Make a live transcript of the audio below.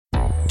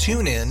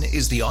TuneIn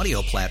is the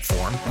audio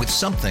platform with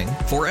something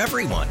for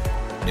everyone.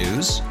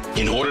 News.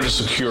 In order to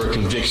secure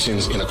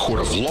convictions in a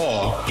court of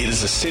law, it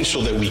is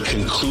essential that we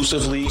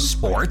conclusively.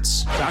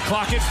 Sports. Shot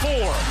clock at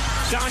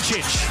 4.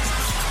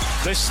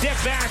 Doncic. The step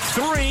back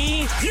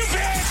 3. You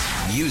bet.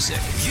 Music.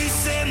 You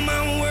set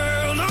my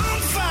world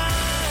on fire.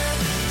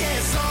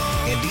 Yes,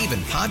 and even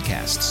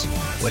podcasts.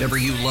 Whatever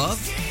you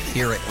love,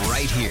 hear it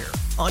right here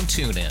on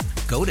TuneIn.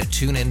 Go to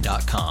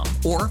TuneIn.com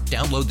or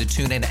download the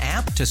TuneIn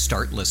app to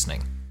start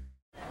listening.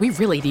 We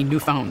really need new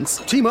phones.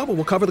 T-Mobile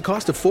will cover the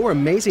cost of 4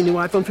 amazing new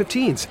iPhone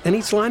 15s, and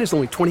each line is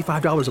only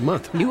 $25 a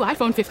month. New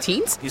iPhone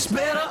 15s? it's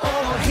better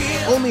over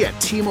here. Only at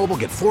T-Mobile,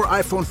 get 4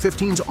 iPhone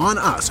 15s on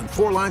us and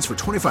 4 lines for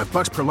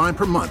 $25 per line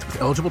per month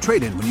with eligible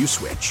trade-in when you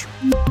switch.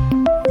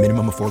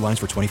 Minimum of 4 lines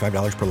for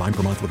 $25 per line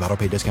per month with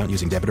autopay discount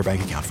using debit or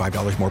bank account.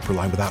 $5 more per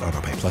line without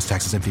autopay, plus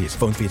taxes and fees.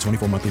 Phone fee at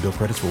 24 monthly bill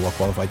credits for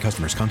well-qualified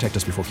customers. Contact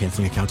us before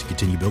canceling account to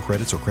continue bill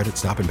credits or credit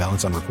stop and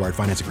balance on required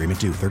finance agreement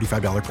due.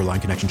 $35 per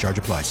line connection charge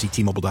applies. See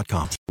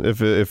T-Mobile.com.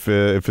 If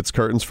it's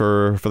curtains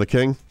for the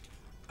king?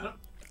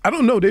 I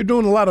don't know. They're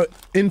doing a lot of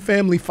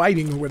in-family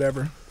fighting or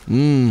whatever.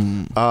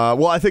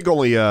 Well, I think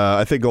only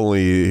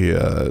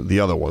the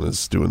other one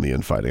is doing the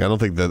infighting. I don't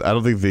think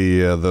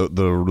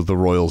the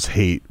royals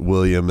hate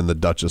William and the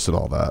Duchess and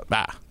all that.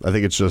 I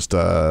think it's just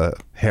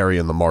Harry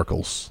and the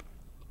Markles.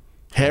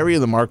 Harry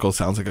and the Markles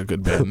sounds like a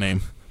good band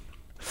name.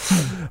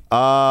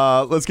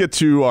 Let's get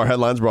to our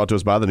headlines brought to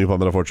us by the new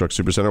Palmetto Ford Truck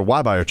Supercenter.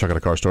 Why buy your truck at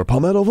a car store?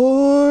 Palmetto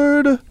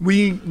Ford.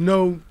 We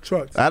know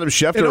trucks. Adam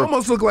Schefter. It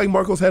almost looked like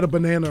Marcos had a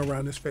banana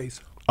around his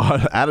face.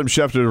 Adam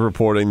Schefter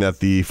reporting that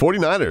the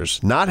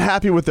 49ers not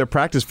happy with their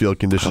practice field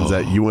conditions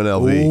at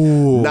UNLV.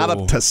 Ooh. Not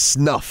up to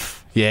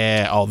snuff.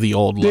 Yeah, all the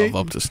old love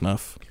up to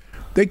snuff.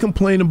 They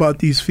complain about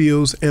these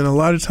fields, and a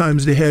lot of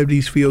times they have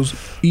these fields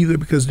either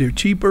because they're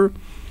cheaper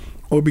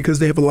or because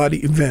they have a lot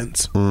of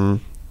events. And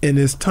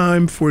it's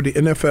time for the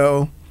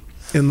NFL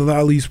and a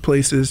lot of these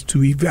places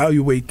to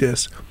evaluate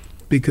this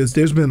because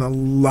there's been a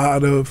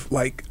lot of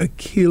like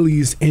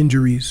Achilles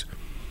injuries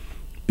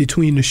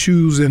between the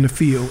shoes and the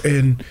field.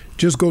 And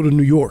just go to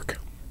New York.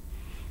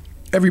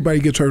 Everybody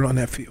gets hurt on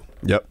that field.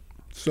 Yep.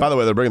 So, by the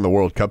way, they're bringing the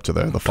World Cup to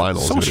there, the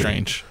finals. So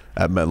strange.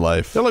 At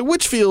MetLife. They're like,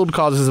 which field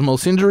causes the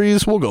most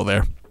injuries? We'll go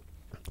there.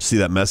 See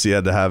that Messi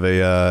had to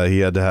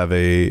have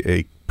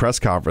a press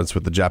conference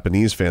with the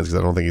Japanese fans because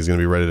I don't think he's going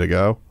to be ready to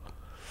go.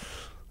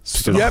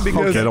 So, yeah,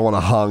 because they don't want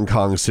a Hong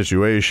Kong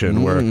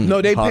situation where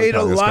they Hong paid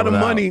Kong a lot of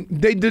money. Out.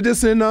 They did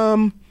this in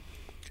Abu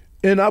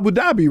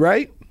Dhabi,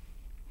 right?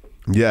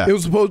 Yeah, it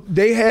was supposed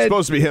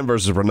to be him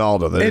versus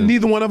Ronaldo, and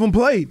neither one of them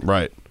played.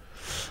 Right,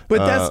 but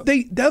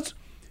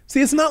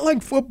it's not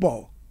like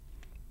football.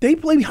 They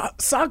play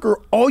soccer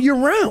all year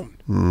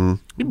round.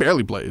 He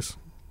barely plays.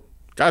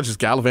 Guy's just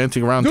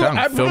gallivanting around town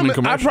filming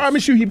commercials. I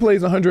promise you, he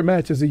plays 100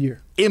 matches a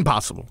year.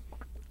 Impossible.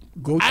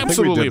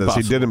 Absolutely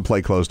impossible. He didn't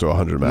play close to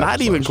 100 matches.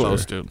 Not even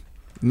close, dude.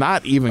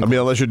 Not even. I mean,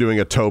 unless you're doing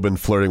a Tobin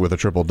flirting with a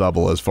triple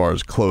double, as far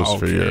as close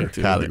for your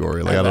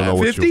category. Like I don't know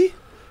what 50.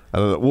 I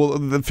don't know. Well,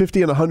 the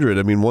 50 and 100.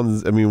 I mean,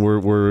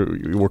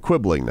 we're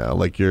quibbling now.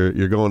 Like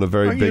you're going a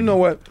very big. You know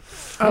what?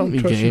 I don't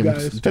trust you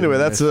guys. Anyway,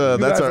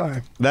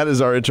 that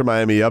is our Inter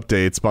Miami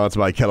update, sponsored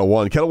by Kettle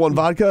One. Kettle One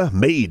vodka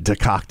made to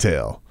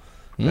cocktail.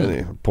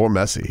 Poor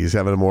Messi. He's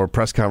having more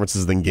press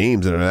conferences than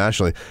games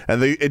internationally,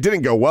 and it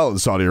didn't go well in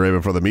Saudi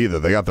Arabia for them either.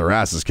 They got their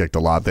asses kicked a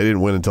lot. They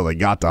didn't win until they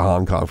got to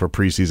Hong Kong for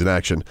preseason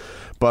action.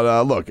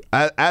 But look,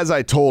 as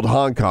I told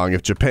Hong Kong,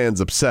 if Japan's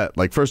upset,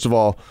 like first of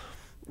all,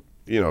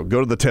 go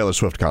to the Taylor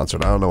Swift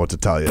concert. I don't know what to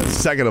tell you.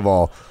 Second of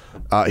all,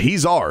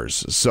 he's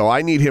ours, so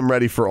I need him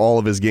ready for all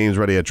of his games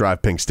ready at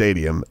Drive Pink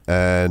Stadium.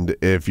 And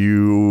if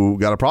you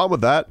got a problem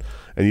with that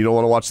and you don't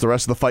want to watch the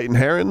rest of the Fighting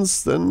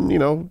Herons,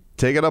 then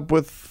take it up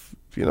with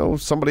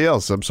somebody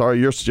else. I'm sorry,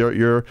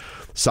 your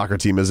soccer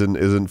team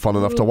isn't fun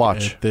enough to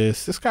watch.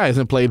 This guy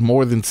hasn't played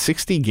more than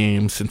 60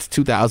 games since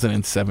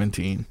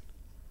 2017.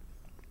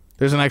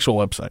 There's an actual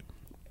website.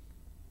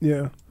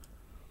 Yeah,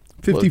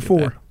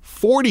 54.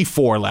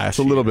 44 last year. It's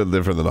a little bit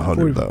different than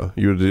 100, though.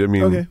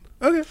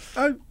 Okay.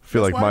 I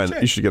feel like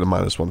you should get a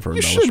 -1 for embellishment.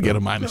 You should get a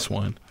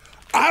 -1.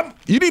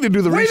 You need to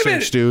do the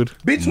research, dude.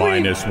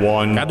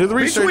 -1. Gotta do the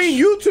research. Between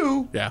you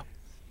two, yeah.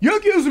 You're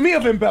accusing me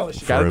of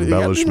embellishment. For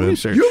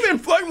embellishment. You've been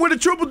flirting with a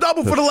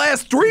triple-double for the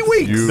last 3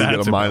 weeks. You get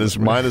a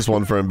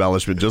 -1 for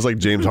embellishment, just like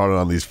James Harden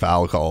on these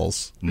foul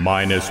calls.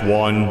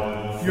 -1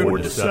 for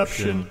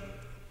deception.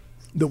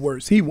 The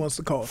worst. He wants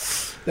to call.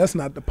 That's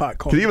not the pot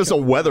call. Can you give us a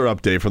weather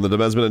update from the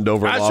Demesman and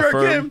Dover Law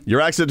Firm? Can.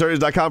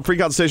 YourAccidentAttorneys.com. Free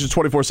consultations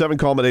 24/7.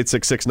 Call them at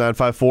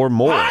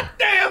 866-954-MORE. Hot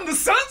damn, the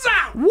sun's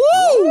out.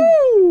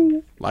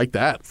 Woo! Like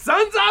that.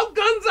 Sun's out,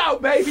 guns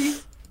out, baby.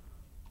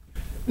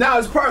 Now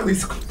it's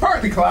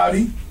partly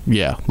cloudy.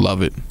 Yeah,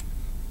 love it.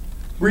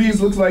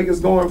 Breeze looks like it's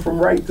going from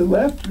right to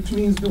left, which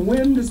means the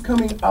wind is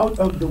coming out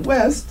of the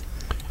west,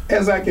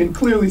 as I can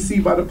clearly see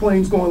by the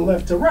planes going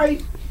left to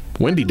right.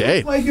 Windy day.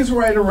 Looks like it's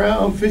right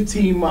around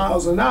 15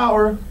 miles an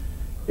hour.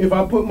 If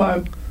I put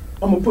I'm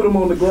gonna put them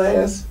on the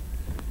glass.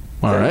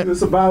 All right.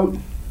 It's about.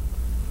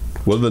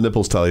 What do the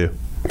nipples tell you?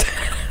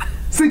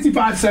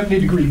 65, 70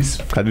 degrees.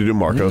 How do you do,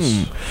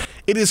 Marcos?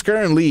 It is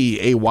currently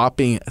a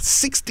whopping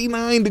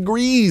 69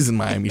 degrees in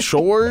Miami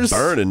Shores.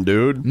 Burning,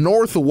 dude.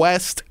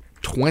 Northwest,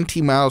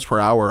 20 miles per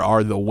hour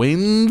are the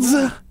winds.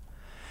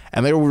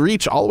 And they will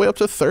reach all the way up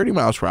to 30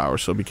 miles per hour,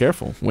 so be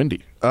careful.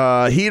 Windy.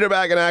 Heat are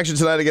back in action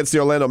tonight against the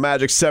Orlando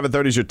Magic.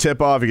 7:30 is your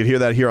tip-off. You can hear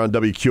that here on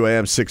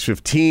WQAM.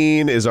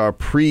 6:15 is our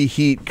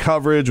pre-heat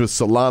coverage with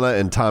Solana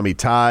and Tommy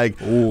Tig.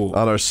 On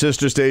our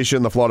sister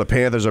station, the Florida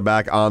Panthers are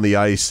back on the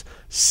ice.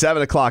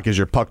 7 o'clock is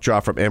your puck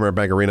drop from Amaranth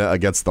Bank Arena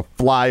against the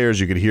Flyers.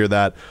 You can hear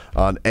that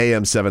on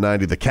AM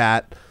 790, The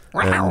Cat.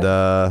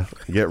 And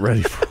get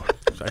ready for it.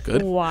 Is that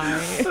good?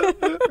 Why?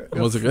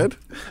 Was it good?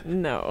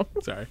 No.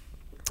 Sorry.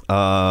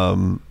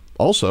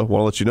 Also, want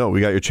to let you know, we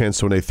got your chance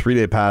to win a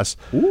 3-day pass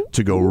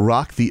to go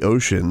rock the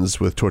oceans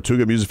with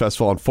Tortuga Music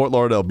Festival on Fort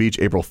Lauderdale Beach,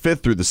 April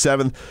 5th through the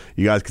 7th.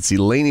 You guys can see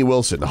Lainey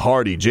Wilson,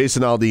 Hardy,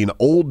 Jason Aldean,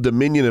 Old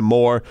Dominion, and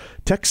more.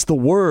 Text the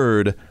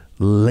word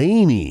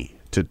Lainey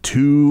to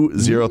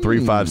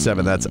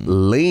 20357. That's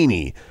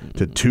Lainey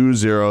to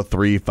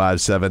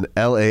 20357.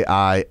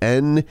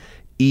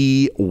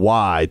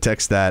 LAINEY.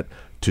 Text that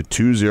to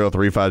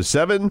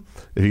 20357.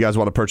 If you guys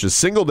want to purchase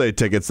single-day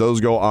tickets, those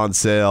go on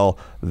sale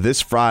this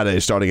Friday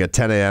starting at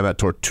 10 a.m. at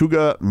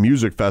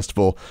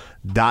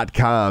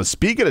TortugaMusicFestival.com.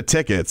 Speaking of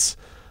tickets,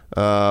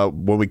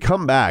 when we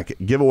come back,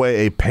 give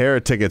away a pair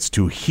of tickets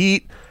to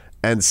Heat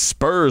and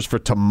Spurs for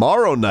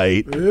tomorrow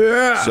night.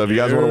 Yeah. So if you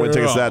guys want to win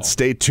tickets to that,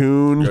 stay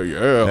tuned.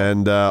 Yeah.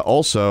 And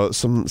also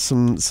some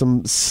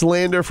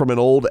slander from an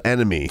old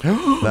enemy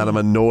that I'm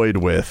annoyed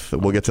with.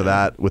 We'll get to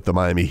that with the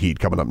Miami Heat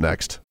coming up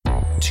next.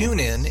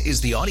 TuneIn is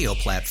the audio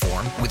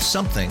platform with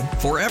something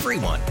for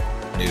everyone.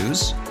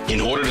 News.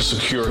 In order to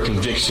secure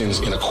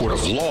convictions in a court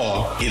of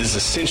law, it is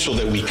essential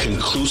that we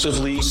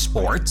conclusively.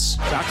 Sports.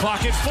 Shot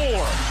clock at 4.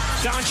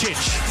 Doncic.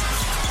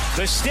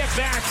 The step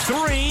back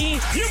 3.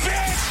 You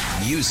bet.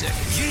 Music.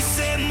 You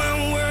set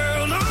my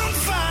world on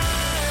fire.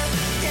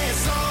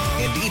 Yes,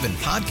 and even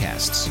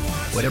podcasts.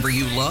 Whatever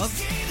you love,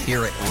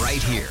 hear it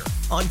right here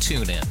on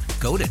TuneIn.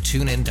 Go to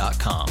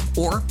TuneIn.com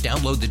or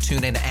download the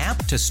TuneIn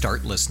app to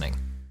start listening.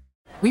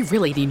 We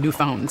really need new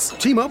phones.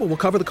 T-Mobile will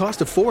cover the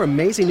cost of 4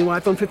 amazing new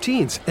iPhone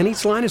 15s, and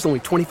each line is only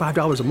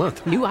 $25 a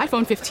month. New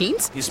iPhone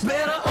 15s? it's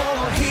better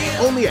over here.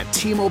 Only at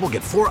T-Mobile,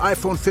 get 4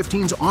 iPhone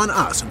 15s on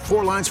us and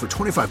 4 lines for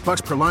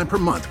 $25 per line per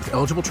month with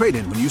eligible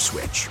trade-in when you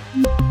switch.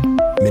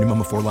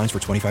 Minimum of 4 lines for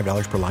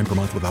 $25 per line per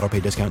month with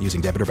autopay discount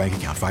using debit or bank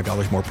account.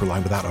 $5 more per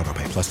line without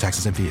autopay, plus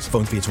taxes and fees.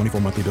 Phone fee at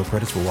 24 monthly bill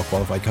credits for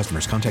well-qualified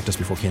customers. Contact us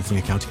before canceling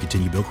account to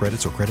continue bill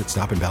credits or credit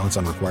stop and balance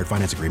on required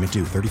finance agreement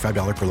due.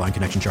 $35 per line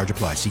connection charge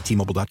applies. See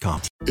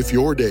T-Mobile.com. If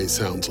your day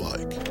sounds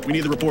like we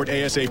need the report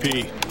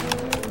ASAP,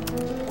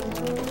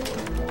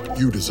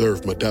 you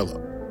deserve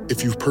Modelo.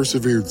 If you've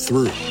persevered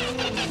through,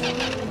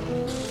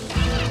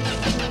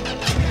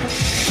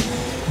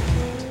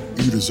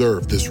 you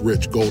deserve this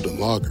rich golden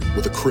lager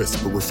with a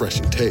crisp but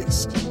refreshing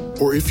taste.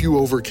 Or if you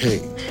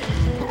overcame. 2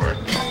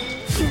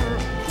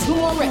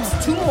 more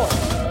reps, 2 more.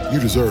 You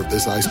deserve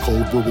this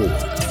ice-cold reward.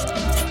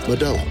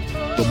 Modelo,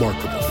 the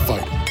Remarkable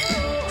Fighter.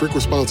 Drink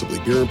responsibly.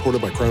 Beer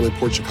imported by Crown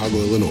Imports, Chicago,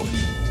 Illinois.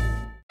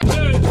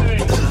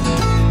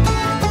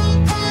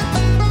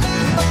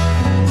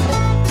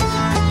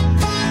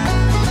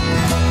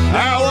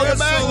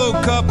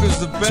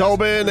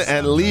 Tobin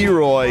and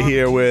Leroy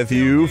here with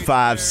you,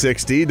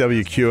 560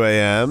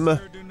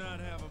 WQAM.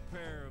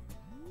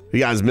 You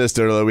guys missed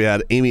it earlier. We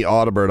had Amy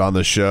Audibert on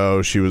the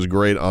show. She was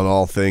great on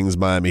all things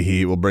Miami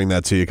Heat. We'll bring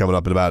that to you coming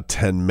up in about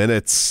 10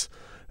 minutes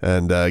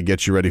and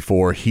get you ready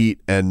for Heat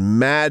and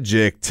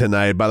Magic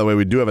tonight. By the way,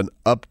 we do have an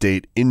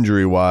update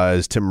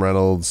injury-wise. Tim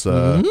Reynolds,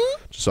 just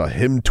saw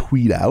him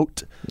tweet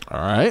out.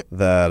 All right.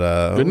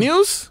 That good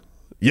news?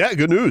 Yeah,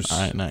 good news. All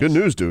right, nice. Good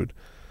news, dude.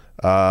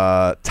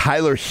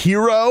 Tyler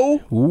Hero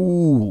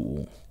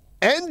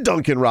and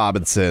Duncan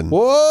Robinson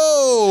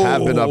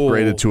have been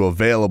upgraded to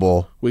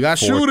available we got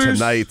for shooters.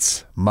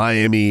 Tonight's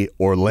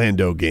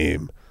Miami-Orlando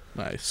game.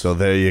 Nice. So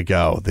there you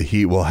go. The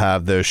Heat will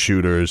have their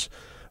shooters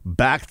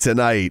back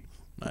tonight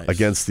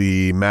against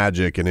the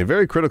Magic in a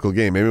very critical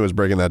game. Amy was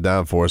breaking that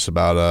down for us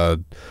about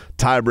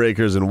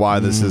tiebreakers and why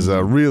this is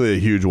really a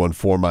huge one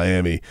for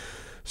Miami.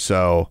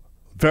 So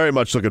very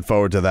much looking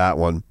forward to that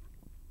one.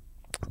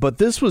 But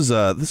this was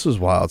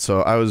wild.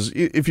 So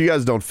if you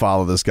guys don't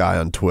follow this guy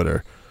on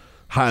Twitter,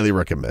 highly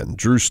recommend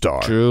Dru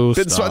Star.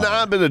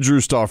 I've been a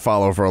Dru Star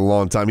follower for a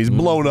long time. He's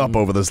blown up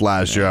over this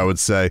last year, I would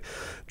say.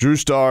 Dru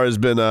Star has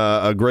been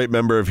a great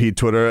member of Heat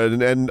Twitter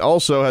and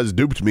also has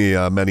duped me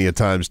many a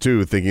times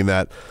too, thinking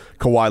that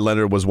Kawhi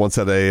Leonard was once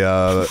at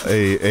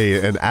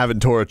an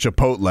Aventura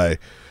Chipotle.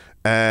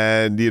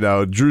 And,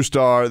 Dru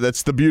Star,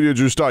 that's the beauty of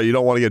Dru Star. You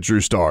don't want to get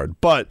Dru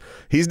Starred. But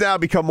he's now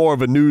become more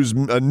of a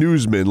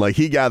newsman. Like,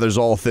 he gathers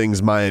all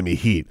things Miami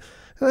Heat.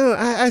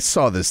 I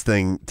saw this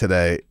thing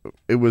today.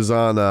 It was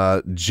on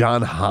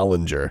John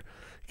Hollinger.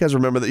 You guys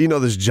remember that?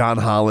 This John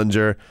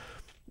Hollinger,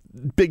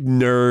 big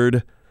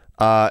nerd,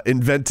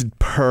 invented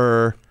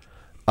Purr,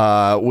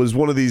 was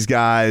one of these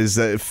guys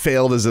that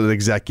failed as an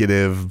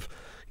executive,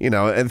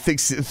 and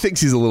thinks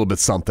he's a little bit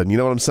something. You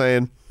know what I'm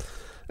saying?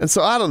 And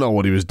so I don't know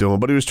what he was doing,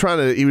 but he was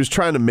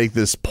trying to make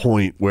this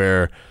point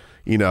where,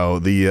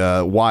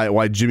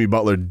 why Jimmy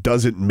Butler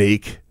doesn't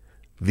make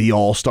the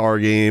All-Star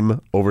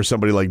game over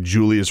somebody like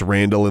Julius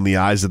Randle in the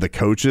eyes of the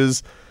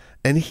coaches.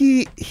 And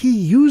he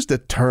used a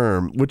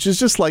term which is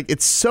just like,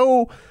 it's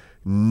so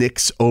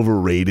Knicks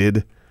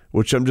overrated,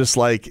 which I'm just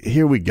like,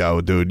 here we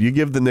go, dude. You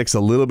give the Knicks a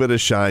little bit of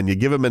shine, you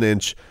give them an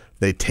inch,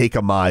 they take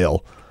a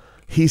mile.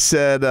 He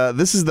said,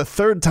 this is the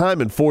third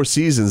time in 4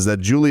 seasons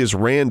that Julius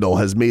Randle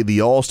has made the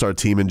All-Star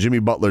team and Jimmy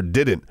Butler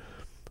didn't.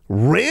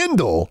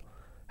 Randle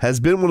has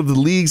been one of the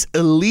league's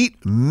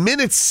elite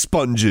minute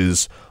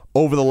sponges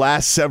over the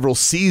last several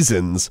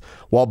seasons,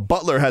 while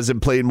Butler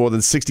hasn't played more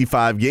than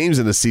 65 games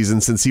in a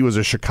season since he was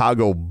a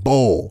Chicago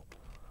Bull.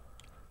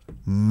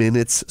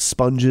 Minutes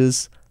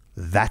sponges?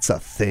 That's a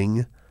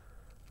thing?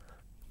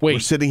 Wait. We're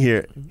sitting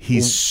here.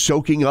 He's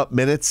soaking up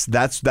minutes.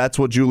 That's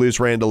what Julius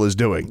Randle is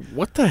doing.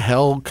 What the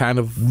hell kind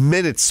of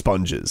minute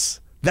sponges?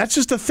 That's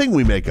just a thing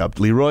we make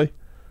up, Leroy.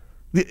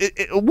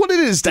 What it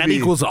is to that be,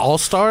 equals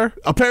All-Star?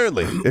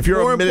 Apparently, if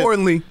you're more a minute,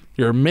 importantly,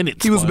 you're a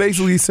minute. He was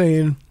basically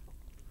saying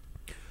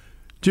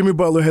Jimmy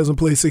Butler hasn't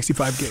played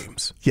 65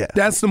 games. Yeah,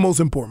 that's the most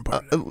important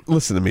part.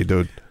 Listen to me,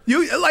 dude.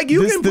 You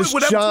can put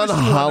whatever John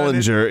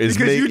Hollinger is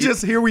because making. you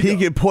just here we he go.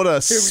 can put a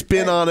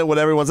spin on it,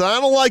 whatever he wants. I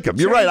don't like him.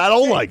 You're right. I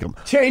don't like him.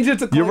 Change it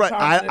to You're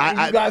right.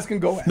 you guys can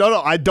go.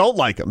 No, I don't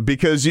like him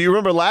because you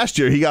remember last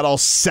year he got all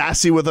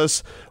sassy with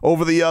us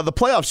over the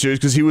playoff series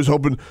because he was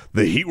hoping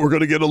the Heat were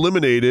going to get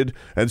eliminated,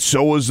 and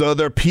so was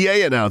their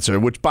PA announcer.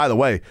 Which, by the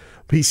way,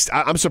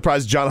 I'm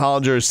surprised John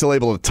Hollinger is still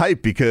able to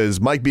type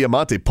because Mike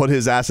Biamonte put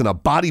his ass in a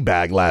body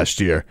bag last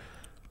year.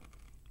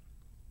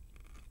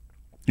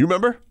 You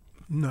remember?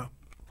 No.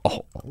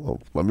 Oh,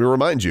 well, let me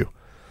remind you.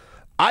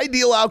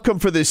 Ideal outcome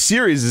for this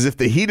series is if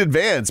the Heat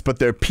advance, but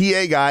their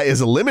PA guy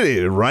is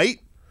eliminated, right?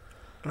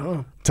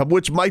 Oh. To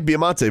which Mike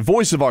Biamonte,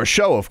 voice of our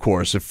show, of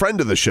course, a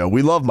friend of the show.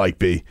 We love Mike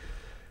B.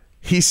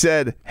 He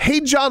said,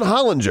 "Hey, John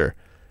Hollinger,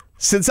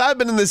 since I've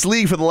been in this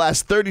league for the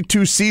last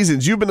 32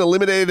 seasons, you've been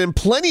eliminated in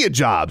plenty of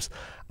jobs.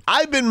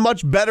 I've been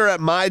much better at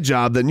my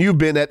job than you've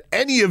been at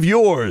any of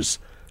yours.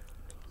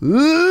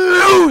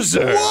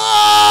 Loser."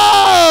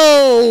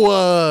 Whoa!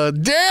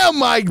 Damn,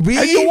 Mike B.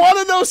 And you want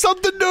to know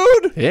something,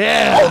 dude?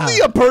 Yeah. Only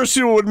a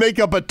person would make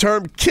up a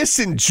term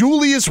kissing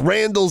Julius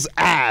Randle's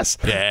ass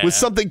with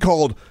something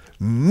called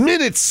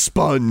minute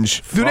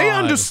sponge. Do they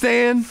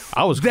understand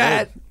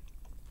that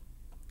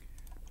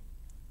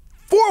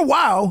for a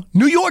while,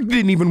 New York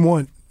didn't even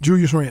want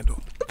Julius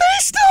Randle? They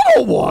still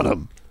don't want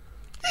him.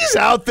 He's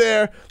out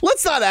there.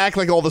 Let's not act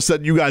like all of a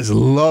sudden you guys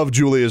love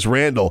Julius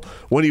Randle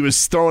when he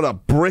was throwing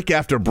up brick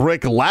after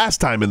brick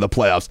last time in the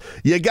playoffs.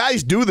 You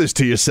guys do this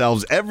to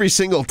yourselves every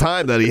single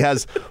time that he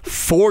has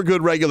 4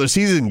 good regular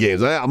season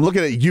games. I'm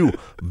looking at you,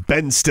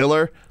 Ben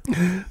Stiller.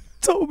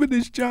 Tobin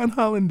is John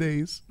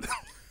Hollandaise.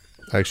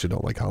 I actually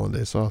don't like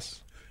hollandaise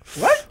sauce.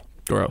 What?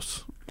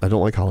 Gross. I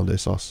don't like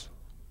hollandaise sauce.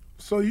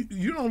 So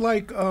you don't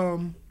like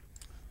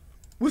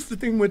what's the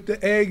thing with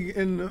the egg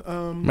and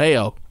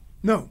mayo?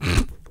 No.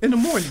 In the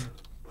morning.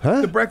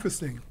 Huh? The breakfast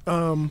thing.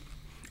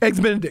 Eggs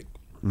Benedict.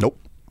 Nope.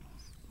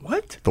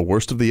 What? The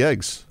worst of the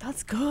eggs.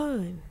 That's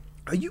good.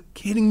 Are you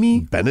kidding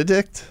me?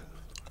 Benedict?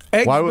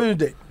 Eggs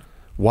Benedict.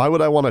 Why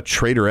would I want a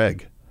Trader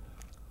egg?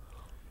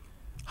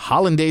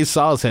 Hollandaise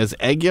sauce has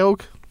egg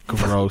yolk?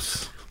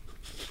 Gross.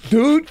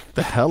 Dude.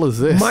 The hell is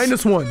this?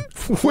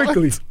 -1.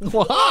 Quickly.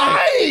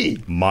 Why?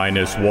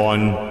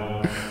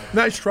 -1.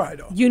 Nice try,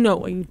 though. You know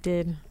what you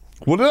did.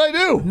 What did I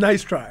do?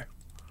 Nice try.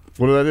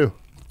 What did I do?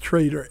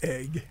 Trader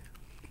egg.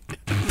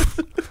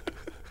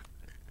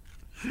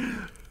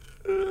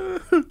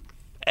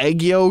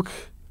 Egg yolk,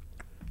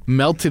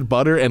 melted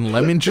butter, and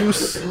lemon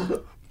juice.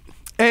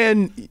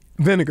 And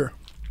vinegar.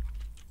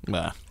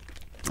 Nah.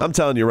 I'm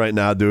telling you right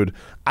now, dude,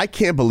 I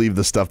can't believe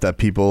the stuff that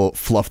people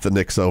fluff the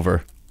Knicks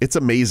over. It's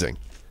amazing.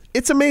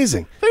 It's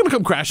amazing. They're going to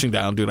come crashing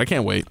down, dude. I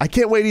can't wait. I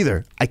can't wait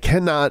either. I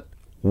cannot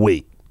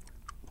wait.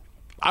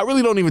 I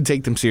really don't even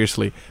take them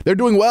seriously. They're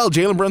doing well.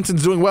 Jalen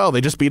Brunson's doing well. They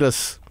just beat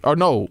us. Or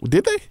no,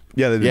 did they?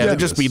 Yeah, they did. Yeah, they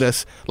just beat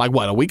us like,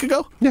 what, a week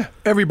ago? Yeah.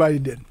 Everybody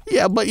did.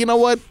 Yeah, but you know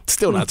what?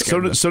 Still not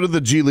scared. So did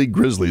the G League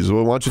Grizzlies.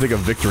 Well, why don't you take a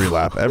victory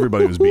lap?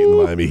 Everybody was beating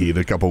the Miami Heat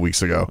a couple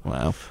weeks ago.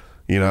 Wow.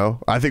 You know,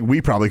 I think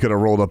we probably could have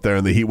rolled up there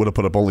and the Heat would have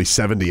put up only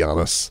 70 on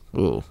us.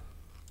 Ooh.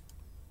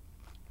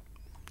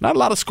 Not a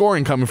lot of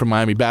scoring coming from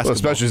Miami basketball. Well,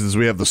 especially since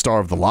we have the star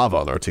of the lava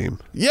on our team.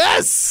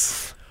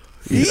 Yes!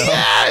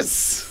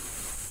 Yes!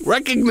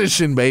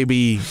 Recognition,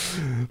 baby.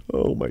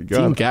 Oh, my God.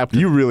 Team captain.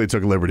 You really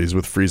took liberties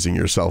with freezing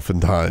yourself in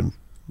time.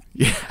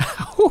 Yeah.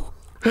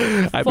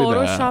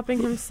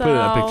 Photoshopping himself. Put in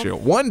that picture.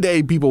 One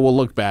day people will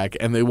look back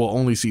and they will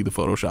only see the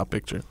Photoshop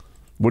picture.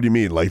 What do you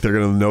mean? Like they're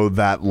going to know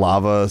that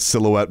lava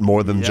silhouette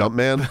more than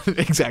Jumpman?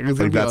 Exactly.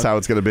 Like that's how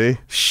it's going to be?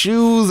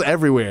 Shoes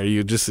everywhere.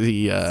 You just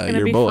see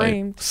your boy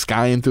framed.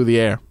 skying through the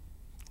air.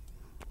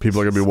 People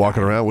are going to be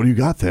walking around. What do you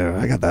got there?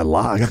 I got that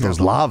I got those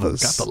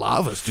lavas. Got the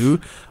lavas,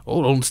 dude.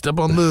 Oh, don't step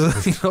on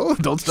the,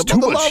 don't step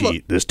on the lava. Too much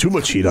heat. There's too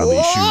much heat on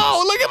these shoes.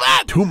 Oh, look at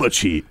that. Too much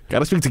heat. Got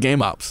to speak to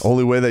Game Ops.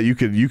 Only way that you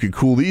could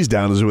cool these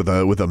down is with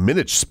a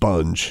minute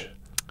sponge.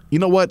 You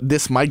know what?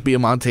 This Mike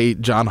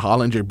Biamonte, John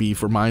Hollinger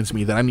beef reminds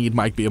me that I need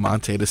Mike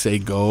Biamonte to say,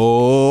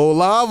 go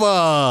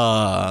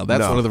lava.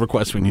 That's one of the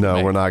requests we need to make.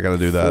 No, we're not going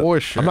to do that.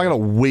 For sure. I'm not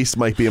going to waste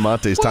Mike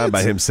Biamonte's time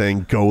by him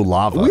saying, go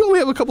lava. We only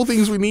have a couple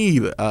things we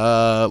need.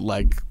 There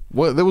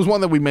was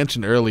one that we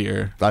mentioned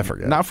earlier. I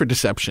forget. Not for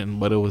deception,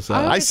 but it was...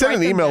 I sent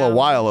an email a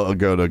while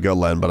ago to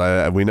Len,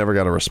 but we never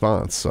got a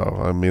response. So,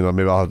 I mean,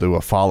 maybe I'll have to do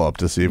a follow-up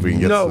to see if we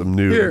can get some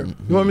new... Here,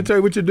 you want me to tell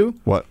you what you do?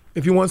 What?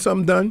 If you want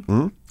something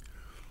done,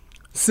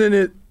 send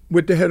it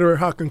with the header of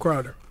Hawk and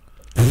Crowder.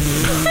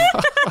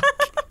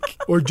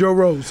 Or Joe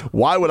Rose.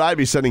 Why would I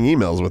be sending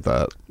emails with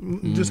that?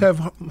 Just have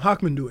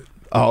Hockman do it.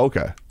 Oh,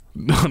 okay.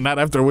 Not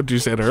after what you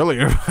said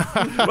earlier.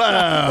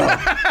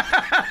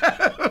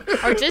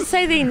 Or just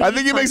say they need I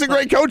think he makes a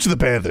great coach of the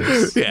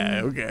Panthers.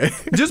 Yeah, okay.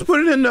 Just put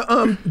it in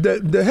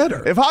the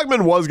header. If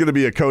Hockman was going to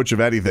be a coach of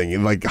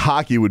anything, like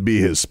hockey would be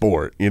his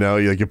sport. You know,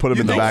 you put him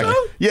in the back.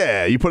 So?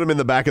 Yeah, you put him in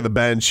the back of the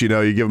bench. You know,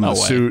 you give him a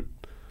suit.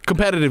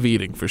 Competitive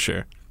eating for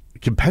sure.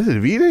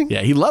 Competitive eating?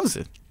 Yeah, he loves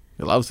it.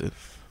 He loves it.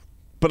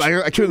 But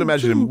I couldn't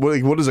imagine him.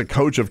 What does a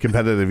coach of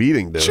competitive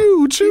eating do?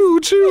 Chew, chew,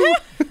 chew.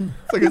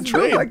 It's like a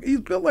train.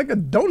 He's built like a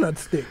donut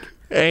stick.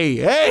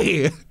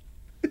 Hey.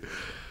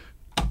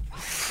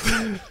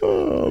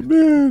 Oh,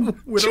 man.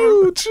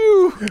 Chew,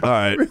 chew. All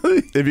right.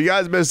 Really? If you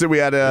guys missed it, we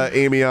had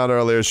Amy on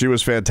earlier. She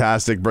was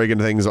fantastic, breaking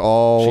things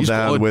all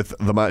down good. with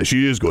the...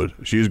 She is good.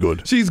 She's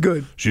good. She's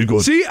good. She's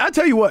good. See, I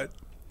tell you what.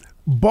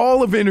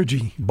 Ball of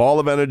energy.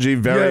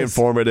 Very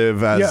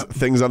informative as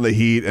things on the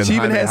Heat. And she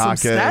even Jaime has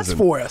some Jaquez stats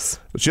for us.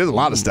 She has a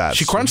lot of stats.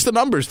 She crunched the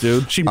numbers,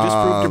 dude. She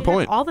disproved your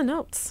point. All the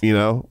notes. You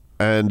know,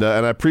 and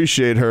I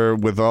appreciate her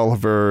with all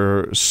of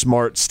her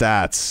smart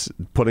stats,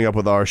 putting up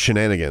with our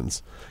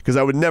shenanigans. Because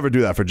I would never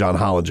do that for John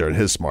Hollinger and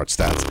his smart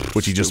stats,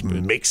 which he just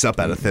makes up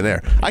out of thin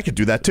air. I could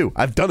do that too.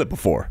 I've done it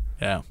before.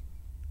 Yeah.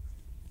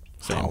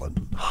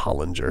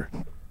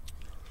 Hollinger.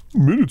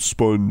 Minute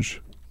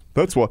sponge.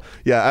 That's what.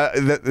 Yeah.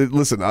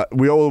 Listen,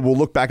 we all will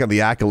look back on the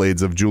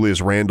accolades of Julius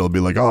Randle and be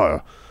like,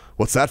 oh,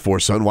 what's that for,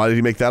 son? Why did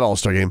he make that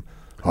All-Star game?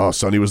 Oh,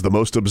 son, he was the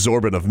most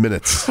absorbent of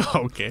minutes.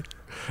 Okay.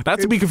 Not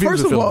to be confused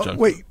First with of Phil all, Jones.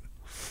 wait.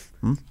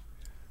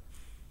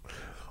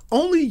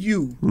 Only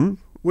you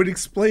would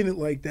explain it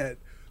like that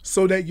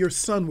so that your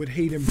son would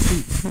hate him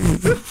too.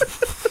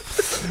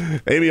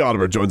 Amy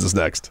Audibert joins us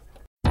next.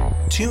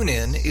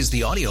 TuneIn is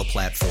the audio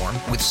platform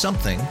with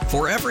something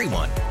for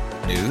everyone.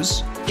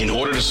 News. In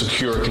order to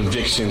secure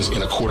convictions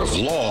in a court of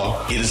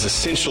law, it is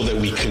essential that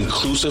we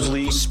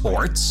conclusively...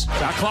 Sports.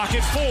 Shot clock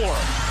at 4.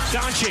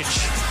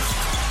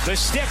 Doncic. The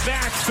step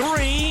back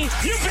 3.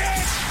 You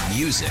bet.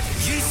 Music.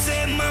 You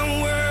set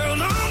my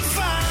world on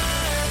fire.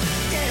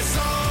 Yes,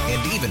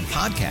 and even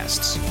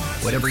podcasts.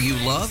 Whatever you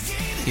love,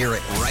 hear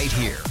it right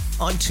here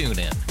on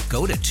TuneIn.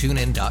 Go to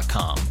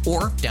TuneIn.com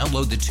or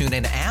download the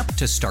TuneIn app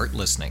to start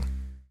listening.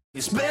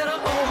 It's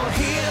better over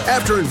here.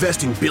 After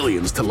investing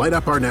billions to light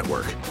up our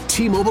network,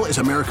 T-Mobile is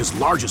America's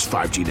largest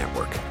 5G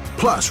network.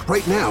 Plus,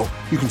 right now,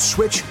 you can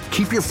switch,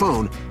 keep your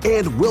phone,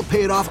 and we'll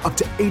pay it off up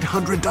to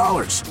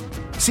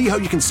 $800. See how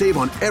you can save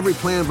on every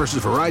plan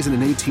versus Verizon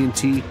and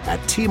AT&T at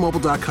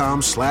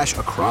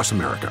T-Mobile.com/across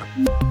America.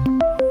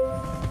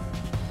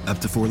 Up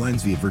to 4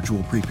 lines via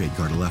virtual prepaid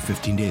card. Allow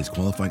 15 days.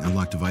 Qualifying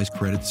unlocked device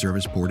credit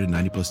service ported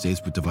 90+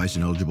 days with device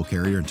and eligible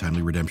carrier and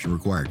timely redemption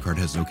required. Card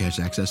has no cash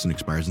access and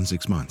expires in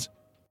 6 months.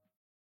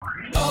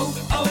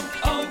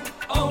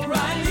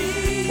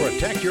 O'Reilly.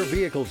 Protect your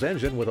vehicle's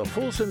engine with a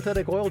full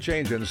synthetic oil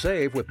change and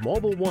save with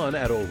Mobile One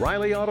at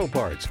O'Reilly Auto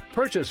Parts.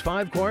 Purchase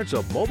 5 quarts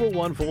of Mobile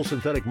One full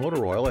synthetic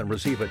motor oil and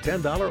receive a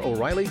 $10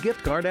 O'Reilly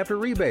gift card after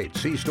rebate.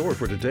 See store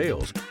for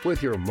details.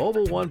 With your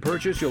Mobile One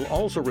purchase, you'll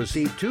also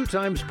receive 2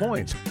 times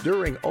points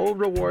during O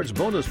Rewards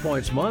Bonus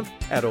Points Month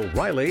at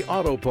O'Reilly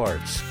Auto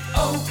Parts.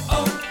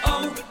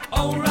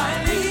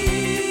 O'Reilly.